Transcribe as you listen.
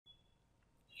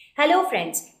Hello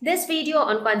friends, this video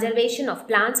on conservation of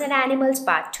plants and animals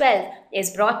part 12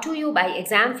 is brought to you by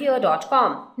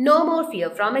examfear.com. No more fear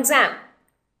from exam.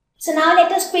 So now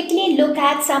let us quickly look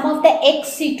at some of the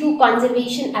ex situ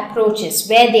conservation approaches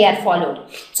where they are followed.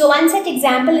 So one such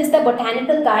example is the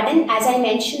botanical garden. As I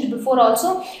mentioned before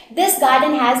also, this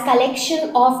garden has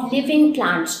collection of living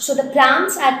plants. So the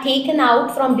plants are taken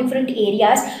out from different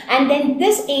areas and then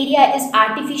this area is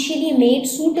artificially made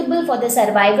suitable for the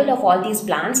survival of all these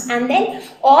plants, and then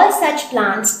all such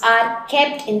plants are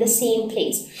kept in the same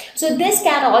place. So this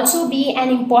can also be an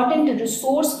important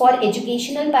resource for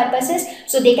educational purposes.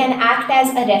 So they can act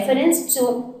as a reference.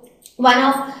 So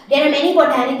there are many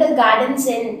botanical gardens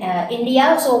in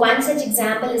India. So one such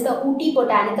example is the Ooty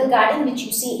Botanical Garden, which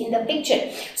you see in the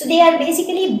picture. So they are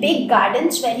basically big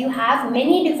gardens where you have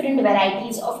many different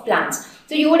varieties of plants.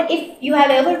 So if you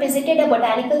have ever visited a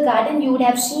botanical garden, you would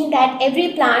have seen that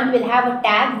every plant will have a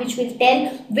tag which will tell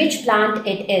which plant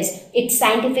it is, its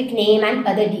scientific name and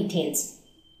other details.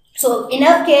 So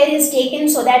enough care is taken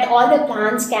so that all the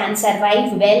plants can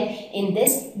survive well in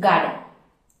this garden.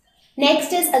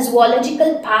 Next is a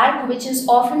zoological park, which is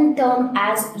often termed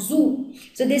as zoo.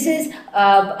 So this is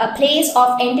a place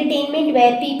of entertainment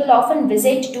where people often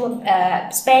visit to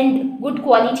spend good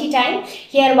quality time.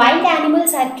 Here wild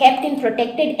animals are kept in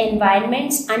protected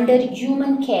environments under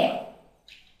human care.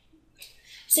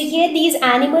 So here these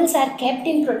animals are kept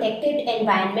in protected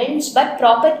environments, but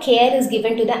proper care is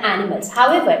given to the animals.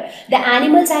 However, the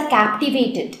animals are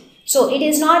captivated. So it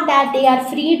is not that they are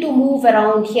free to move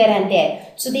around here and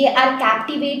there. So they are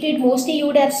captivated. Mostly you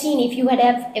would have seen, if you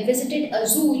have visited a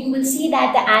zoo, you will see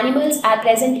that the animals are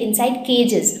present inside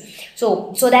cages.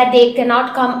 So that they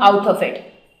cannot come out of it.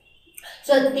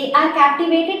 So they are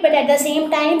captivated, but at the same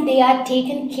time they are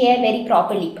taken care very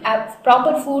properly.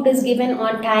 Proper food is given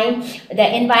on time.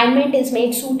 The environment is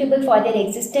made suitable for their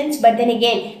existence. But then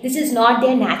again, this is not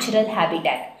their natural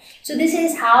habitat. So this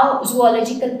is how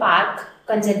zoological park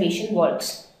conservation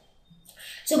works.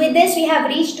 So with this, we have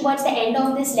reached towards the end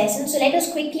of this lesson. So let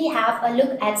us quickly have a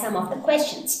look at some of the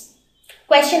questions.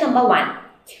 Question number 1.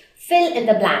 Fill in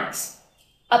the blanks.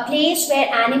 A place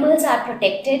where animals are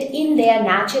protected in their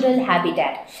natural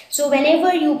habitat. So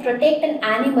whenever you protect an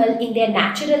animal in their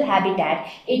natural habitat,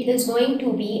 it is going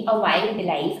to be a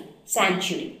wildlife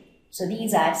sanctuary. So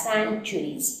these are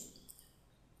sanctuaries.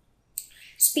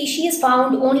 Species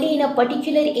found only in a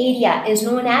particular area is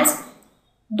known as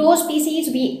those species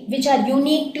which are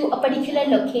unique to a particular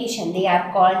location. They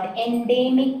are called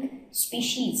endemic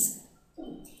species.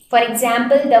 For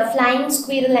example, the flying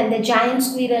squirrel and the giant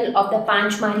squirrel of the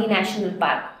Panchmari National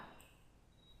Park.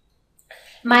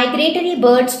 Migratory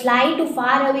birds fly to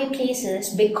faraway places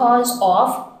because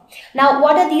of... Now,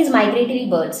 what are these migratory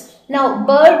birds? Now,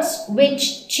 birds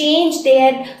which change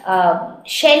their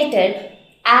shelter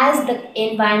as the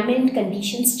environment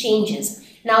conditions changes.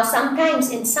 Now, sometimes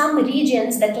in some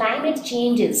regions, the climate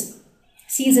changes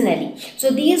seasonally. So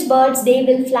these birds, they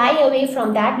will fly away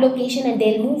from that location and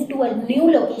they'll move to a new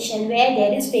location where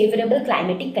there is favorable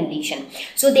climatic condition.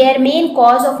 So their main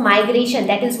cause of migration,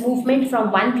 that is movement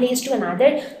from one place to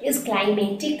another, is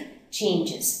climatic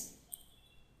changes.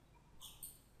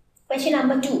 Question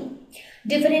number 2.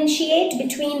 Differentiate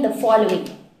between the following: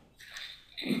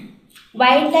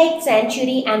 wildlife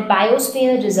sanctuary and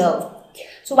biosphere reserve.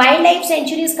 So wildlife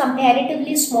sanctuary is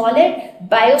comparatively smaller,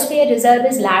 biosphere reserve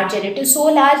is larger. It is so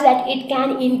large that it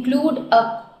can include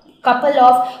a couple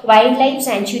of wildlife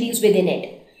sanctuaries within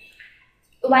it.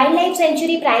 Wildlife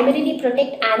sanctuary primarily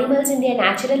protect animals in their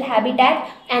natural habitat,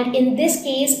 and in this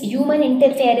case human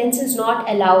interference is not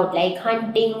allowed, like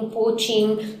hunting,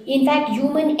 poaching. In fact,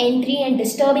 human entry and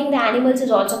disturbing the animals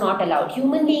is also not allowed.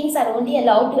 Human beings are only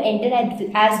allowed to enter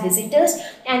as visitors,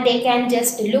 and they can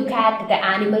just look at the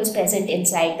animals present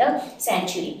inside the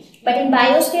sanctuary. But in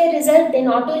biosphere reserve, they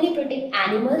not only protect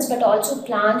animals but also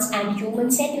plants and human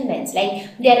settlements.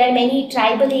 Like there are many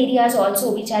tribal areas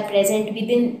also which are present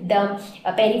within the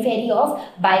periphery of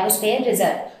biosphere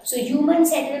reserve. So human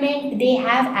settlement, they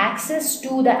have access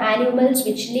to the animals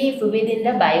which live within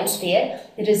the biosphere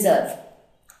reserve.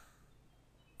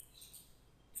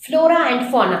 Flora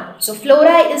and fauna. So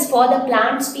flora is for the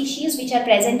plant species which are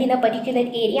present in a particular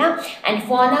area, and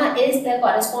fauna is the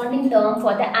corresponding term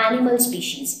for the animal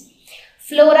species.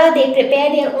 Flora, they prepare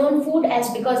their own food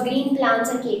because green plants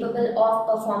are capable of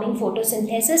performing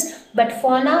photosynthesis. But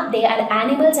fauna, they are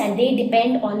animals and they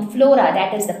depend on flora,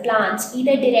 that is the plants,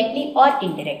 either directly or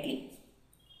indirectly.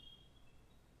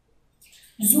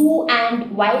 Zoo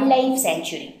and wildlife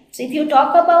sanctuary. So if you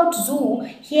talk about zoo,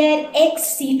 here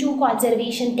XC2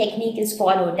 conservation technique is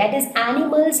followed. That is,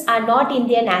 animals are not in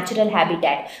their natural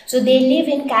habitat. So they live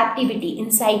in captivity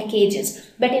inside cages.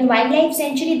 But in wildlife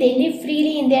sanctuary, they live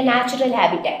freely in their natural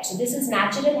habitat. So this is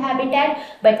natural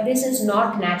habitat, but this is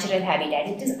not natural habitat.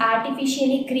 It is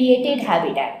artificially created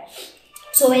habitat.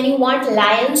 So when you want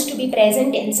lions to be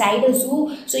present inside a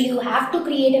zoo, so you have to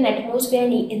create an atmosphere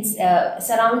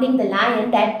surrounding the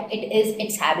lion that it is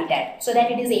its habitat, so that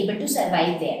it is able to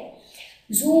survive there.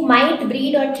 Zoo might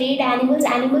breed or trade animals.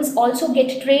 Animals also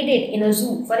get traded in a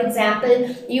zoo. For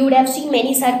example, you would have seen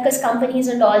many circus companies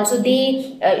and all, so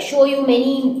they show you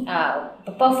many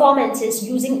performances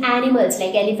using animals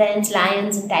like elephants,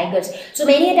 lions and tigers. So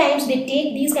many times they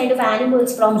take these kind of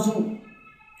animals from zoo.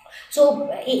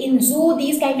 So in zoo,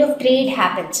 these kind of trade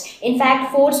happens. In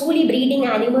fact, forcefully breeding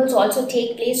animals also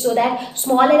take place, so that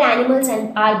smaller animals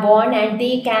are born and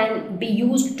they can be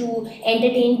used to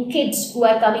entertain kids who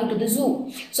are coming to the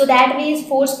zoo. So that way,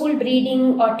 forceful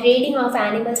breeding or trading of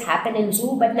animals happen in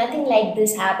zoo, but nothing like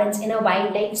this happens in a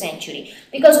wildlife sanctuary.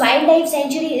 Because wildlife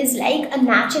sanctuary is like a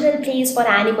natural place for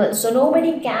animals, so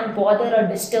nobody can bother or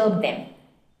disturb them.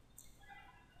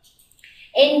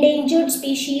 Endangered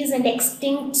species and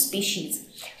extinct species.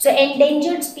 So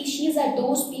endangered species are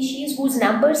those species whose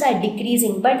numbers are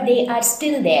decreasing, but they are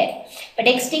still there. But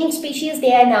extinct species,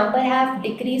 their number have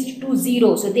decreased to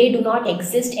 0, so they do not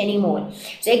exist anymore.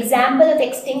 So example of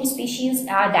extinct species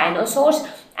are dinosaurs,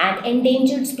 and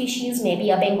endangered species may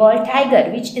be a Bengal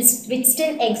tiger, which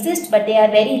still exists, but they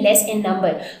are very less in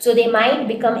number. So they might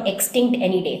become extinct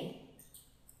any day.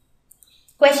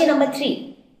 Question number 3.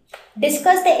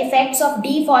 Discuss the effects of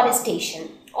deforestation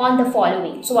on the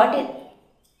following. So what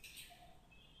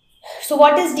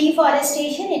is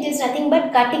deforestation? It is nothing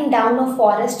but cutting down of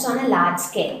forests on a large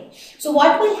scale. So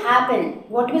what will happen?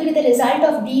 What will be the result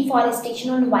of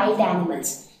deforestation on wild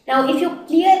animals? Now, if you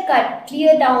clear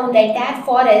down the entire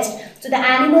forest, so the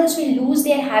animals will lose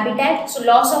their habitat. So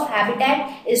loss of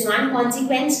habitat is one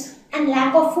consequence. And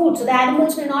lack of food, so the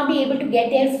animals will not be able to get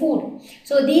their food.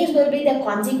 So these will be the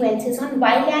consequences on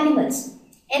wild animals.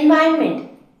 Environment.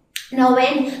 Now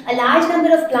when a large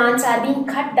number of plants are being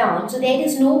cut down, so there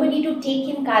is nobody to take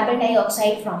in carbon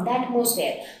dioxide from the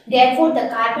atmosphere. Therefore, the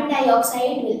carbon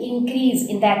dioxide will increase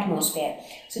in the atmosphere.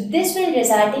 So this will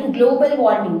result in global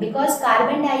warming, because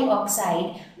carbon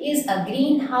dioxide is a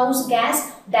greenhouse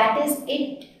gas, that is,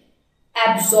 it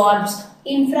absorbs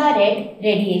infrared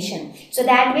radiation. So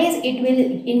that way it will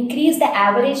increase the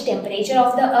average temperature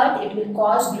of the earth. It will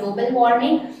cause global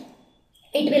warming.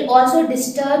 It will also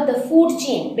disturb the food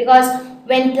chain, because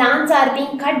when plants are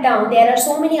being cut down, there are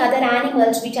so many other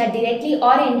animals which are directly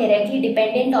or indirectly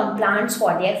dependent on plants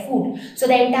for their food. So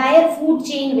the entire food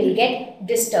chain will get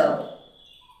disturbed.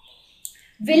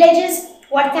 Villages,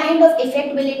 what kind of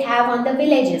effect will it have on the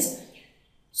villages?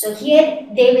 So here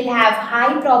they will have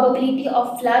high probability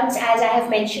of floods, as I have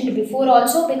mentioned before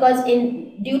also, because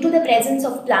due to the presence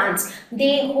of plants,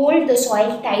 they hold the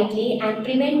soil tightly and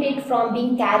prevent it from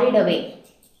being carried away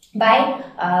by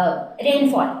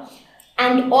rainfall.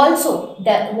 And also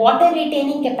the water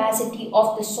retaining capacity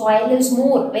of the soil is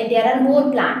more when there are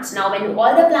more plants. Now when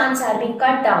all the plants are being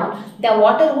cut down, the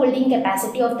water holding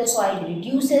capacity of the soil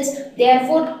reduces.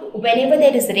 Therefore, whenever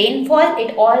there is rainfall,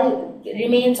 it all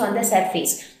remains on the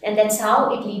surface, and that's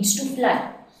how it leads to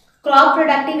flood. Crop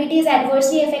productivity is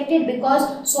adversely affected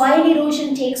because soil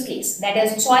erosion takes place. That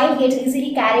is, soil gets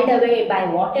easily carried away by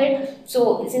water.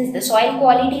 So since the soil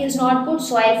quality is not good,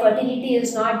 soil fertility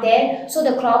is not there, so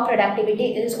the crop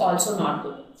productivity is also not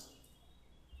good.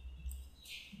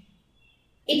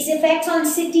 Its effects on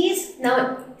cities.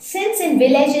 Now, since in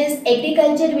villages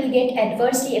agriculture will get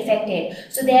adversely affected,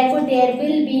 so therefore there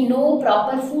will be no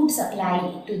proper food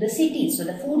supply to the cities. So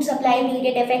the food supply will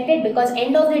get affected, because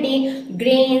end of the day,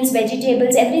 grains,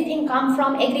 vegetables, everything come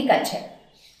from agriculture.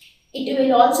 It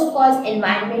will also cause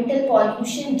environmental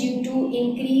pollution due to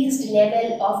increased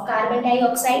level of carbon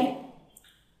dioxide.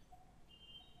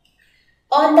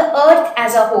 On the earth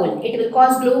as a whole, it will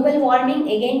cause global warming,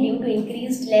 again due to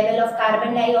increased level of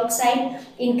carbon dioxide,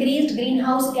 increased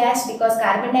greenhouse gas, because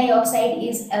carbon dioxide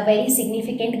is a very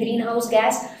significant greenhouse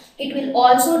gas. It will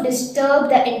also disturb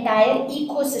the entire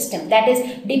ecosystem, that is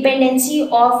dependency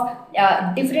of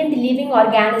different living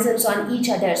organisms on each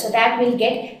other, so that will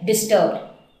get disturbed.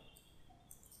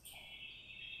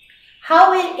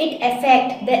 How will it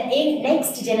affect the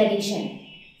next generation?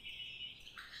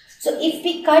 So if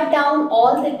we cut down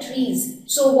all the trees,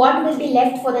 so what will be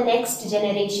left for the next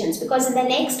generations? Because in the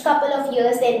next couple of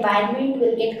years, the environment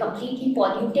will get completely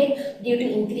polluted due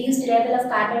to increased level of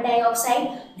carbon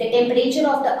dioxide. The temperature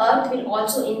of the earth will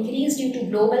also increase due to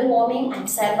global warming, and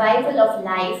survival of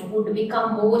life would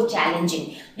become more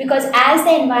challenging. Because as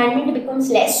the environment becomes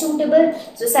less suitable,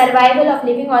 so survival of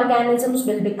living organisms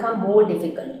will become more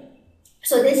difficult.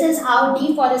 So this is how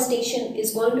deforestation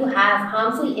is going to have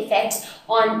harmful effects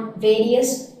on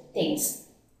various things.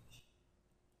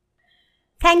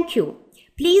 Thank you.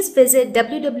 Please visit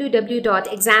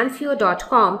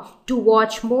www.examfear.com to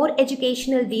watch more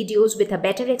educational videos with a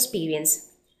better experience.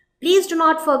 Please do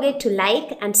not forget to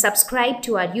like and subscribe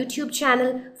to our YouTube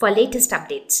channel for latest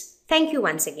updates. Thank you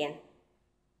once again.